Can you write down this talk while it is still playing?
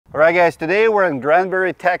All right guys, today we're in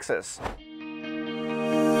Granbury, Texas.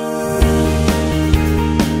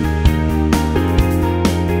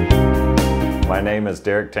 My name is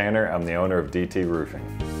Derek Tanner. I'm the owner of DT Roofing.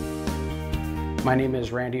 My name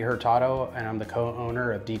is Randy Hurtado, and I'm the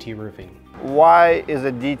co-owner of DT Roofing. Why is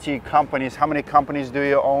it DT Companies? How many companies do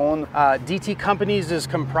you own? DT Companies is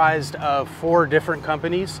comprised of 4 different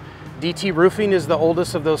companies. DT Roofing is the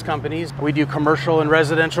oldest of those companies. We do commercial and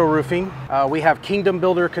residential roofing. We have Kingdom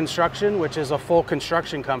Builder Construction, which is a full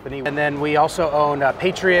construction company. And then we also own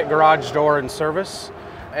Patriot Garage Door and Service.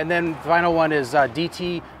 And then the final one is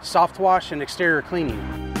DT Soft Wash and Exterior Cleaning.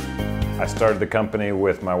 I started the company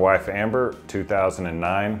with my wife Amber,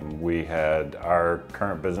 2009. Our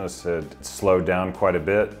current business had slowed down quite a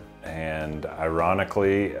bit, and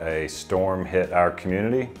ironically a storm hit our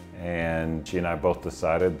community, and she and I both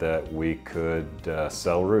decided that we could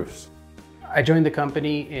sell roofs. I joined the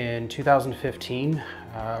company in 2015,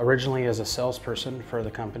 originally as a salesperson for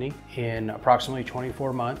the company. In approximately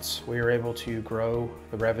 24 months, we were able to grow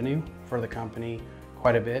the revenue for the company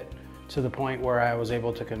quite a bit, to the point where I was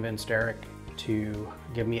able to convince Derek to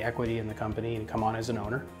give me equity in the company and come on as an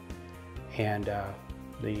owner. And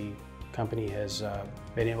the company has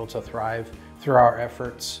been able to thrive through our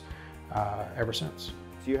efforts ever since.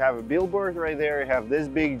 So you have a billboard right there, you have this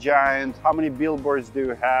big giant. How many billboards do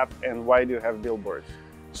you have, and why do you have billboards?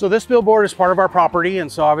 So this billboard is part of our property,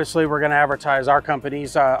 and so obviously we're going to advertise our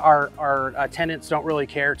companies. Our tenants don't really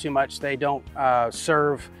care too much. They don't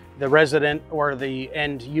serve the resident or the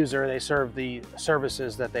end user, they serve the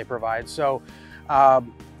services that they provide. So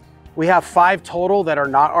we have 5 total that are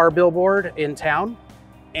not our billboard in town,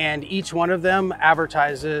 and each one of them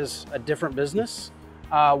advertises a different business.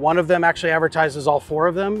 One of them actually advertises all 4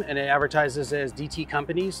 of them, and it advertises as DT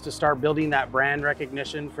Companies to start building that brand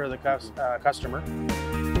recognition for the customer.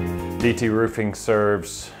 DT Roofing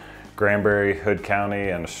serves Granbury, Hood County,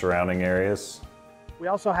 and the surrounding areas. We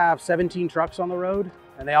also have 17 trucks on the road,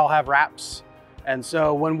 and they all have wraps. And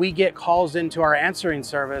so when we get calls into our answering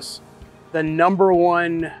service, the number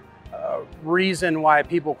one reason why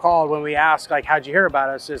people call when we ask, like, how'd you hear about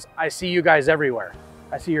us, is I see you guys everywhere.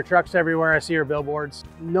 I see your trucks everywhere, I see your billboards.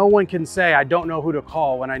 No one can say, I don't know who to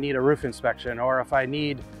call when I need a roof inspection or if I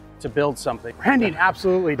need to build something. Branding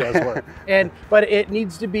absolutely does work. But it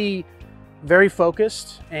needs to be very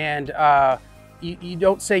focused, and you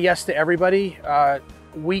don't say yes to everybody.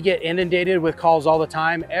 We get inundated with calls all the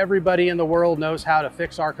time. Everybody in the world knows how to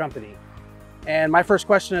fix our company. And my first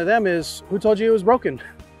question to them is, who told you it was broken?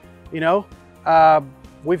 You know,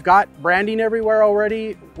 we've got branding everywhere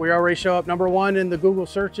already. We already show up #1 in the Google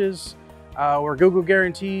searches. We're Google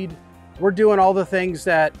guaranteed. We're doing all the things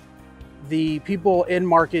that the people in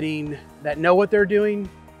marketing that know what they're doing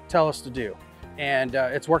tell us to do. And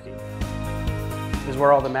it's working. This is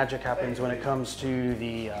where all the magic happens when it comes to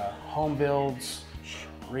the home builds,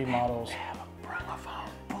 remodels. They have a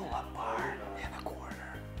pull-up bar in the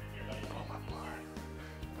corner. Pull-up bar.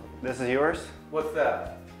 This is yours? What's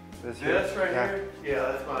that? This Right here?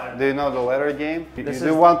 Yeah, that's mine. Do you know the letter game? You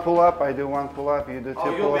do 1 pull-up, I do 1 pull-up, you do 2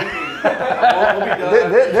 you'll pull-up. beat me. We'll be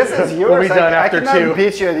done. This is yours. We'll be done after I cannot 2.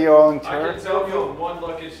 beat you at your own I turn. can tell you one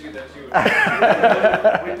luck issue that you would.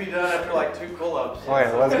 We'd be done after like 2 pull-ups.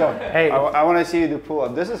 Okay, let's go. Hey. I want to see you do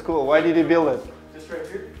pull-up. This is cool. Why did you build it? Just right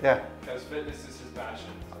here? Yeah. Because fitness is his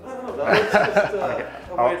passion. No, that's just a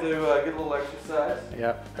way to get a little exercise.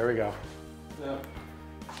 Yep, there we go. Yeah. There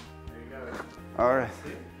you go. All right.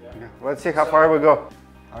 Yeah. Let's see how far we go.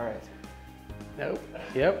 All right. Nope.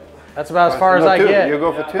 Yep. That's about as far as I 2. get. You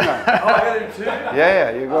go for 2 now. Oh, I gotta do 2?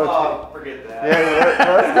 Yeah, you go. Oh, forget that.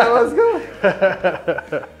 Yeah, let's go.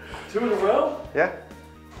 2 in a row? Yeah.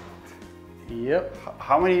 Yep.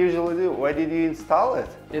 How many you usually do? Why did you install it?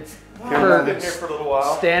 It's I've been here for a little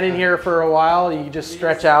while. standing here for a while, you just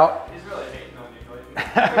stretch out. He's really hating on you.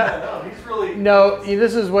 No, he's really... No,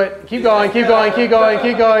 this is what, keep going, keep going, keep going,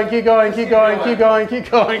 keep going, keep going, keep going, keep going, keep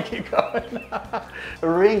going, keep going.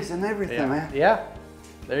 Rings and everything, man. Yeah,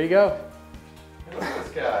 there you go. Look at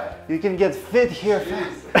this guy. You can get fit here.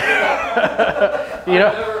 You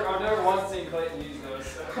know, I've never once seen Clayton use those.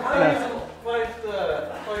 So. I use them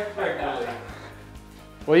quite regularly.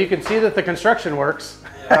 well, you can see that the construction works.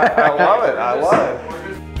 I love it. I love it.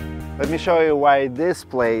 Let me show you why this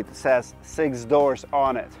plate says 6 doors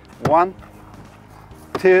on it. 1,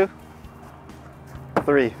 2,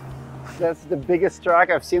 3. That's the biggest truck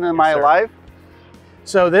I've seen in my life.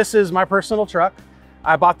 So this is my personal truck.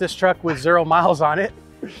 I bought this truck with 0 miles on it.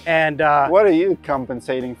 And what are you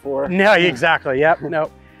compensating for? No, exactly. Yep. No.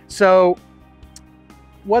 So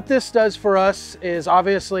what this does for us is,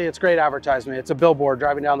 obviously it's great advertisement. It's a billboard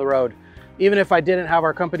driving down the road. even if I didn't have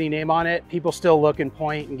our company name on it, people still look and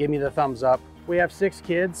point and give me the thumbs up. We have 6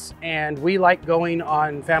 kids and we like going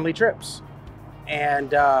on family trips.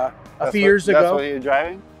 And a few years ago— That's what you're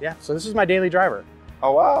driving? Yeah, so this is my daily driver.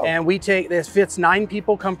 Oh, wow. And this fits 9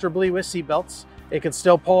 people comfortably with seatbelts. It could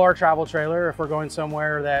still pull our travel trailer if we're going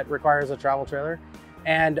somewhere that requires a travel trailer.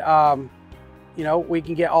 And, you know, we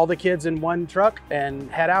can get all the kids in one truck and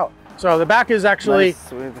head out. So the back is actually,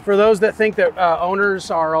 nice. For those that think that owners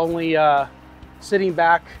are only sitting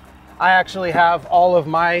back, I actually have all of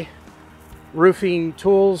my roofing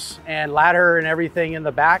tools and ladder and everything in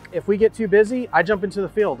the back. If we get too busy, I jump into the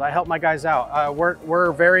field. I help my guys out.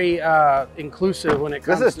 We're very inclusive when it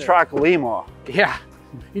comes to— This is truck Limo. Yeah.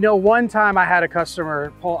 You know, one time I had a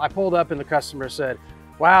customer, I pulled up and the customer said,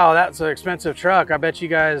 "Wow, that's an expensive truck. I bet you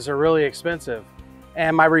guys are really expensive."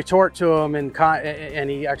 And my retort to him, and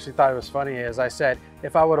he actually thought it was funny, is I said,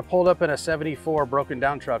 "If I would have pulled up in a 74 broken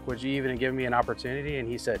down truck, would you even give me an opportunity?" And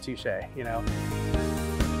he said, "Touche," you know.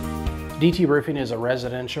 DT Roofing is a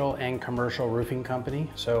residential and commercial roofing company.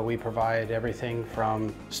 So we provide everything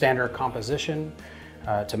from standard composition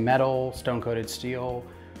to metal, stone-coated steel,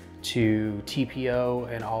 to TPO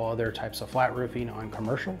and all other types of flat roofing on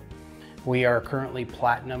commercial. We are currently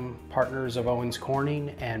platinum partners of Owens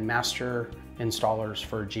Corning and master installers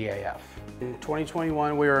for GAF. In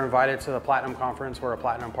 2021, we were invited to the Platinum Conference. We're a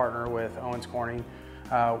platinum partner with Owens Corning.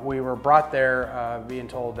 We were brought there being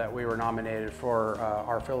told that we were nominated for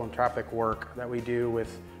our philanthropic work that we do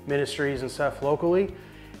with ministries and stuff locally,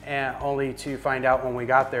 and only to find out when we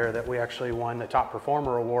got there that we actually won the top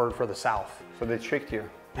performer award for the South. So they tricked you.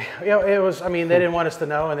 You know, it was, I mean, they didn't want us to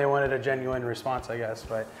know and they wanted a genuine response, I guess,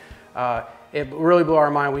 but it really blew our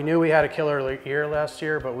mind. We knew we had a killer year last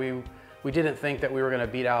year, but we didn't think that we were going to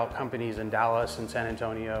beat out companies in Dallas and San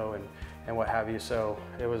Antonio and what have you. So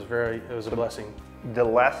it was a blessing. The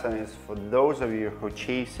lesson is for those of you who are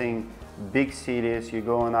chasing big cities, you're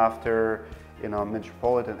going after, you know,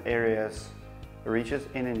 metropolitan areas, reaches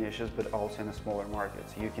in the niches, but also in the smaller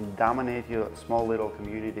markets. You can dominate your small little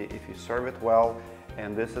community if you serve it well,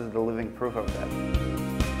 and this is the living proof of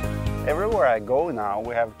that. Everywhere I go now,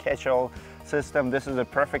 we have a catch-all system. This is a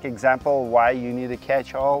perfect example why you need a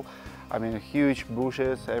catch-all. I mean, huge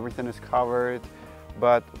bushes, everything is covered,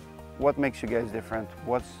 but what makes you guys different?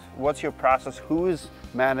 What's your process? Who is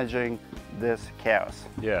managing this chaos?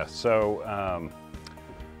 Yeah, so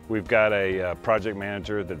we've got a project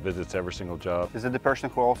manager that visits every single job. Is it the person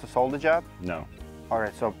who also sold the job? No. All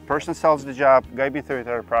right, so person sells the job, guide me through the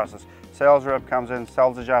entire process. Sales rep comes in,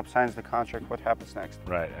 sells the job, signs the contract. What happens next?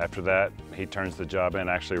 Right, after that, he turns the job in.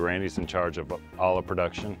 Actually, Randy's in charge of all of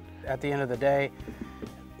production. At the end of the day,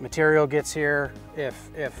 material gets here.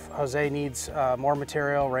 If Jose needs more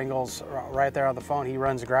material, Ringel's right there on the phone. He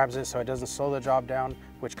runs and grabs it so it doesn't slow the job down,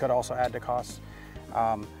 which could also add to costs.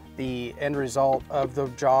 The end result of the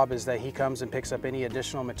job is that he comes and picks up any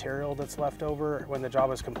additional material that's left over when the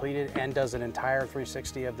job is completed and does an entire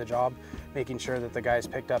 360 of the job, making sure that the guys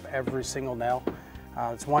picked up every single nail.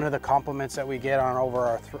 It's one of the compliments that we get on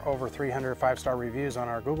over 300 5-star reviews on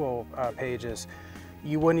our Google pages.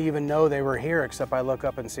 You wouldn't even know they were here except I look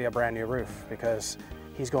up and see a brand new roof, because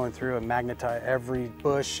he's going through and magnetize every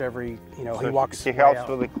bush, every, you know, so he helps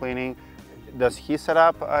with the cleaning. Does he set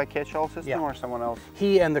up a catch-all system or someone else?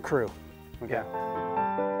 He and the crew. Okay. Yeah.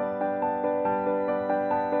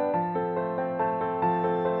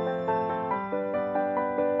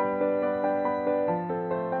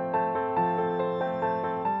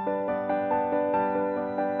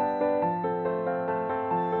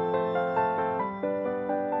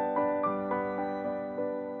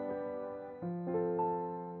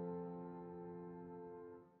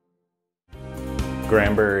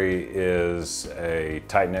 Granbury is a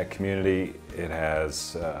tight-knit community. It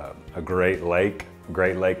has a great lake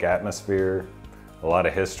atmosphere, a lot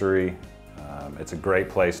of history. It's a great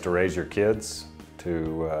place to raise your kids,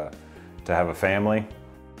 to have a family.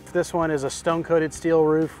 This one is a stone-coated steel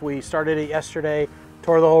roof. We started it yesterday,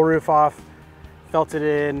 tore the whole roof off, felted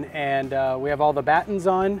it in, and we have all the battens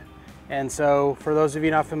on. And so for those of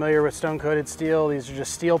you not familiar with stone-coated steel, these are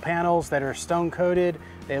just steel panels that are stone-coated.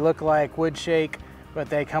 They look like wood shake, but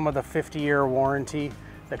they come with a 50-year warranty.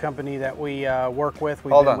 The company that we work with,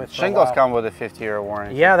 we've been with for a shingles while. come with a 50-year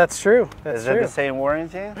warranty. Yeah, that's true. Is it the same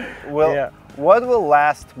warranty? Yeah. What will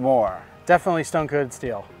last more? Definitely stone-coated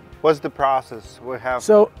steel. What's the process?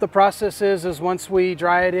 So the process is once we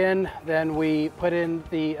dry it in, then we put in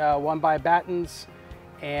the 1x battens,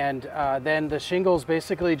 and then the shingles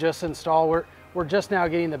basically just install. We're just now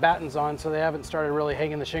getting the battens on, so they haven't started really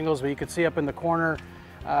hanging the shingles, but you can see up in the corner,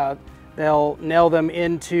 They'll nail them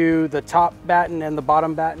into the top batten and the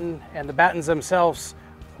bottom batten, and the battens themselves,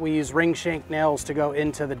 we use ring shank nails to go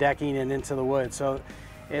into the decking and into the wood. So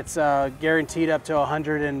it's guaranteed up to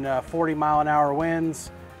 140 mile-an-hour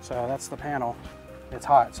winds. So that's the panel. It's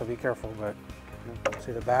hot, so be careful, but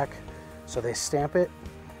see the back? So they stamp it,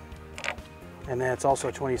 and then it's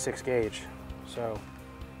also 26 gauge. So.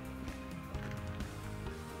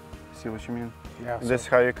 See what you mean? Yeah. Is this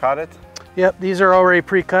how you cut it? Yep, these are already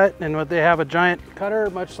pre-cut, and what they have a giant cutter,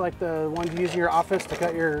 much like the ones you use in your office to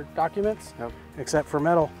cut your documents, yep. Except for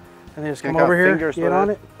metal. And they just You come over here, get on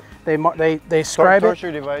it. They scribe it.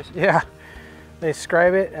 Torture device. Yeah, they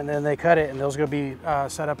scribe it and then they cut it, and those are going to be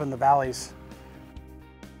set up in the valleys.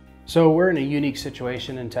 So we're in a unique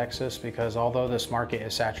situation in Texas because although this market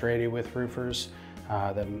is saturated with roofers,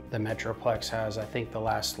 the Metroplex has, I think the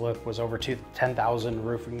last look was over 10,000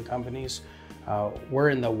 roofing companies. We're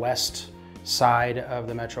in the west side of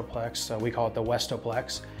the Metroplex, so we call it the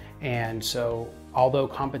Westoplex. And so although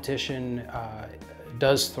competition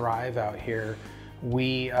does thrive out here,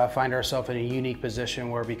 we find ourselves in a unique position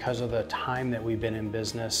where, because of the time that we've been in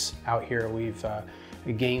business out here, we've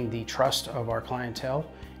gained the trust of our clientele.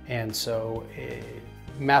 And so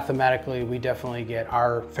mathematically, we definitely get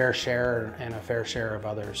our fair share and a fair share of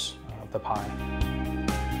others of the pie.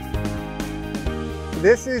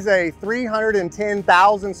 This is a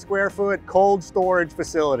 310,000 square foot cold storage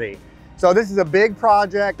facility. So this is a big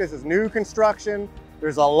project. This is new construction.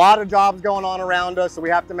 There's a lot of jobs going on around us, so we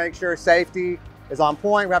have to make sure safety is on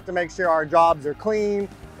point. We have to make sure our jobs are clean,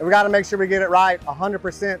 and we got to make sure we get it right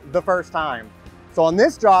 100% the first time. So on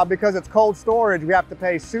this job, because it's cold storage, we have to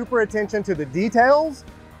pay super attention to the details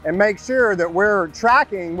and make sure that we're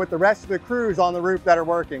tracking with the rest of the crews on the roof that are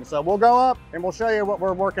working. So we'll go up and we'll show you what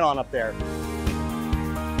we're working on up there.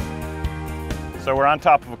 So we're on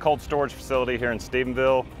top of a cold storage facility here in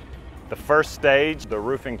Stephenville. The first stage, the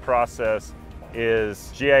roofing process,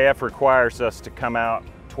 is GAF requires us to come out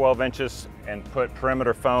 12 inches and put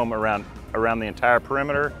perimeter foam around the entire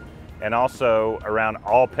perimeter and also around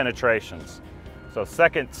all penetrations. So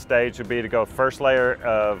second stage would be to go first layer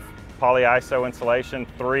of polyiso insulation,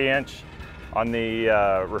 3-inch on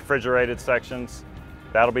the refrigerated sections.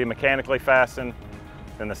 That'll be mechanically fastened.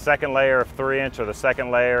 Then the second layer of 3-inch, or the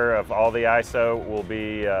second layer of all the ISO, will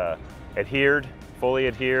be adhered, fully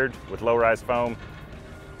adhered with low-rise foam.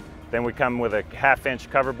 Then we come with a 1/2-inch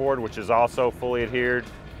cover board, which is also fully adhered,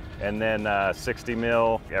 and then 60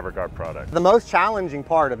 mil Everguard product. The most challenging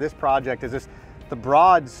part of this project is just the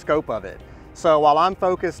broad scope of it. So while I'm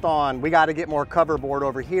focused on, we got to get more cover board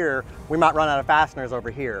over here, we might run out of fasteners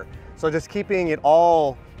over here. So just keeping it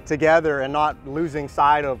all together and not losing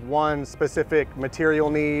sight of one specific material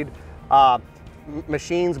need.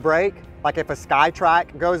 Machines break, like if a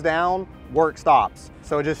SkyTrack goes down, work stops.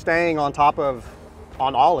 So just staying on top of,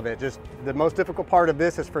 on all of it. Just the most difficult part of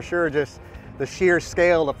this is for sure just the sheer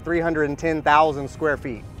scale of 310,000 square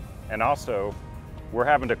feet. And also, we're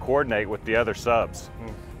having to coordinate with the other subs.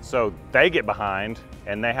 So they get behind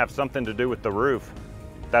and they have something to do with the roof.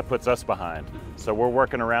 That puts us behind. So we're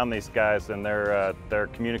working around these guys, and they're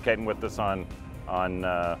communicating with us on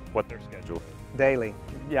what their schedule is. Daily,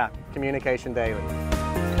 yeah, communication daily.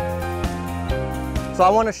 So I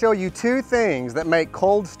want to show you two things that make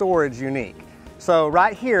cold storage unique. So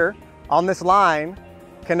right here on this line,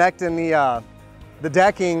 connecting the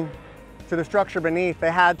decking to the structure beneath, they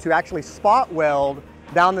had to actually spot weld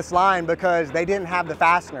down this line because they didn't have the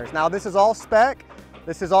fasteners. Now this is all spec,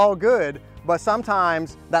 this is all good, but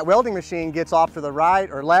sometimes that welding machine gets off to the right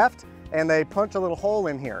or left and they punch a little hole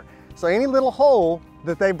in here. So any little hole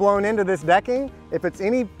that they've blown into this decking, if it's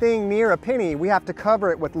anything near a penny, we have to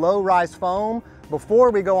cover it with low-rise foam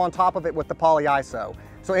before we go on top of it with the polyiso.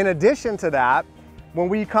 So in addition to that, when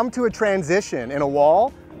we come to a transition in a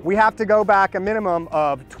wall, we have to go back a minimum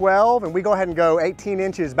of 12, and we go ahead and go 18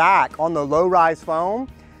 inches back on the low-rise foam.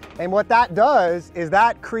 And what that does is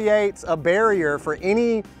that creates a barrier for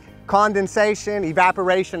any condensation,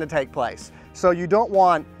 evaporation to take place. So you don't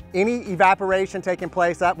want any evaporation taking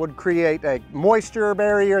place. That would create a moisture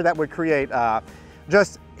barrier, that would create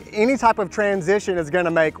just any type of transition is gonna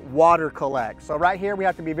make water collect. So right here, we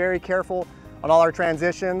have to be very careful on all our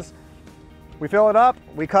transitions. We fill it up,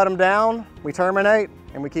 we cut them down, we terminate,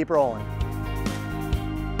 and we keep rolling.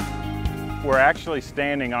 We're actually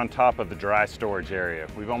standing on top of the dry storage area.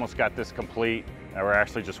 We've almost got this complete. We're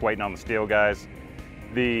actually just waiting on the steel guys.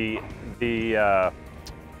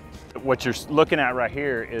 What you're looking at right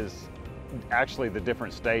here is actually the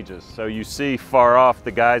different stages. So you see far off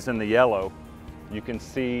the guys in the yellow, you can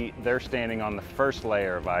see they're standing on the first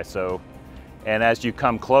layer of ISO, And as you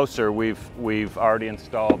come closer, we've already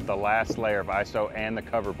installed the last layer of ISO and the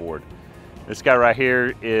cover board. This guy right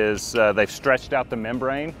here is, they've stretched out the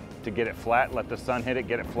membrane to get it flat, let the sun hit it,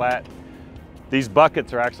 get it flat. These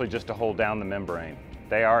buckets are actually just to hold down the membrane.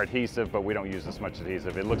 They are adhesive, but we don't use this much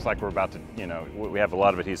adhesive. It looks like we're about to, you know, we have a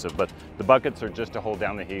lot of adhesive, but the buckets are just to hold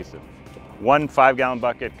down the adhesive. One 5-gallon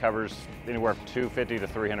bucket covers anywhere from 250 to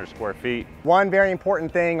 300 square feet. One very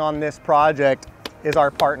important thing on this project is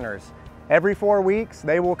our partners. Every 4 weeks,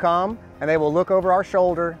 they will come and they will look over our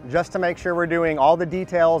shoulder just to make sure we're doing all the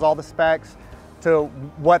details, all the specs to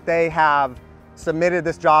what they have submitted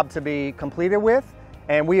this job to be completed with,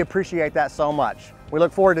 and we appreciate that so much. We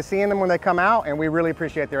look forward to seeing them when they come out, and we really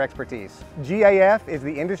appreciate their expertise. GAF is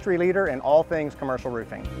the industry leader in all things commercial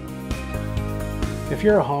roofing. If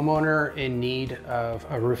you're a homeowner in need of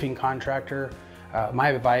a roofing contractor, my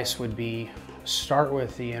advice would be start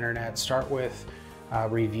with the internet, start with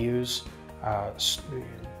reviews.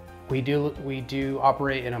 We do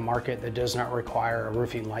operate in a market that does not require a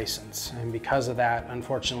roofing license. And because of that,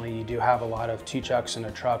 unfortunately, you do have a lot of 2 trucks in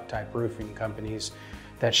a truck type roofing companies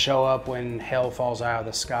that show up when hail falls out of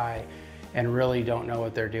the sky and really don't know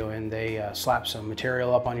what they're doing. They slap some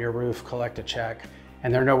material up on your roof, collect a check,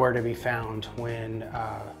 and they're nowhere to be found when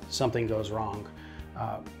something goes wrong.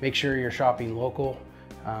 Make sure you're shopping local.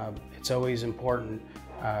 It's always important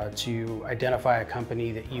to identify a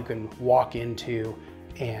company that you can walk into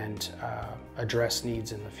and address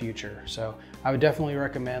needs in the future. So I would definitely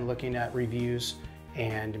recommend looking at reviews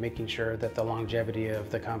and making sure that the longevity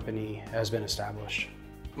of the company has been established.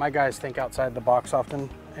 My guys think outside the box often,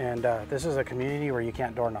 and this is a community where you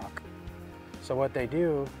can't door knock. So what they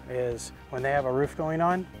do is when they have a roof going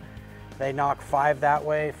on, they knock 5 that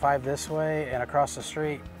way, 5 this way, and across the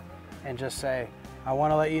street, and just say, I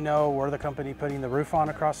want to let you know we're the company putting the roof on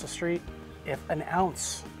across the street. If an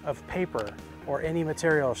ounce of paper or any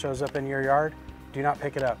material shows up in your yard, do not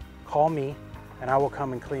pick it up. Call me and I will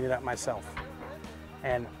come and clean it up myself.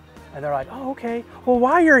 And they're like, oh, okay, well,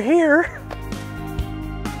 while you're here.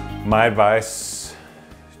 My advice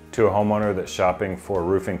to a homeowner that's shopping for a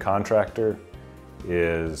roofing contractor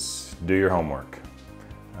is do your homework.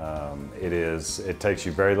 It takes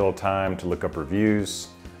you very little time to look up reviews,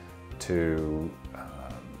 to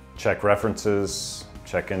check references,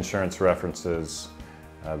 check insurance references.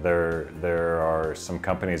 There are some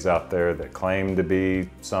companies out there that claim to be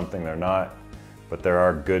something they're not, but there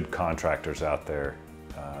are good contractors out there,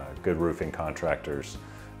 good roofing contractors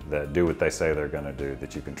that do what they say they're going to do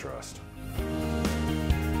that you can trust.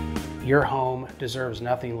 Your home deserves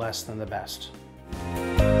nothing less than the best.